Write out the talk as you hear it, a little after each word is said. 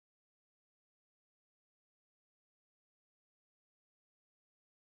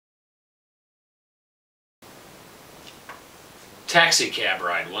Taxi cab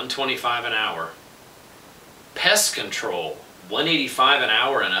ride, $125 an hour. Pest control, $185 an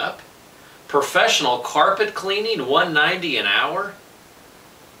hour and up. Professional carpet cleaning, $190 an hour.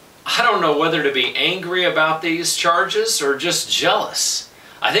 I don't know whether to be angry about these charges or just jealous.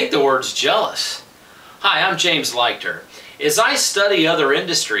 I think the word's jealous. Hi, I'm James Leichter. As I study other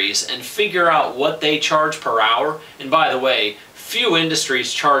industries and figure out what they charge per hour, and by the way, few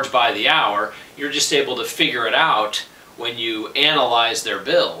industries charge by the hour, you're just able to figure it out when you analyze their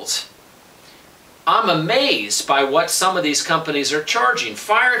bills. I'm amazed by what some of these companies are charging.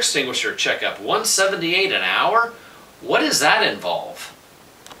 Fire extinguisher checkup, $178 an hour? What does that involve?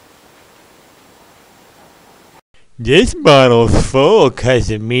 This bottle's full 'cause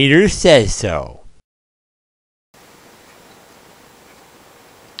the meter says so.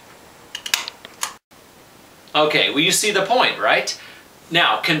 Okay, well you see the point, right?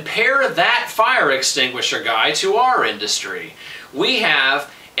 Now compare that fire extinguisher guy to our industry. We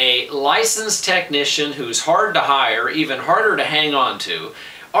have a licensed technician who's hard to hire, even harder to hang on to,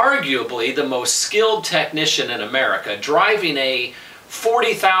 arguably the most skilled technician in America, driving a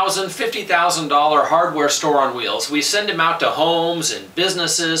 $40,000, $50,000 hardware store on wheels. We send him out to homes and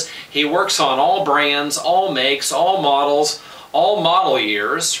businesses. He works on all brands, all makes, all models, all model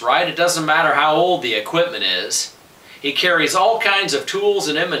years, right? It doesn't matter how old the equipment is. He carries all kinds of tools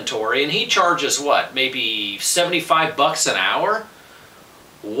and inventory, and he charges what, maybe 75 bucks an hour?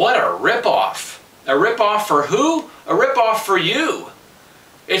 What a ripoff. A ripoff for who? A ripoff for you.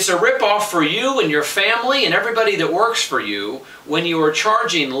 It's a ripoff for you and your family and everybody that works for you when you are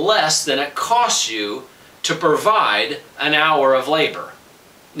charging less than it costs you to provide an hour of labor.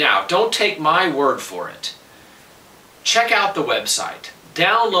 Now, don't take my word for it. Check out the website.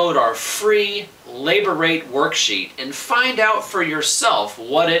 Download our free labor rate worksheet and find out for yourself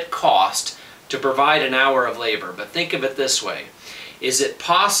what it costs to provide an hour of labor. But think of it this way. Is it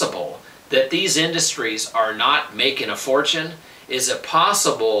possible that these industries are not making a fortune? Is it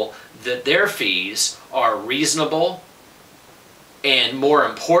possible that their fees are reasonable and, more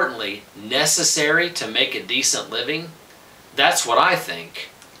importantly, necessary to make a decent living? That's what I think,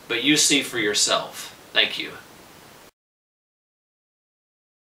 but you see for yourself. Thank you.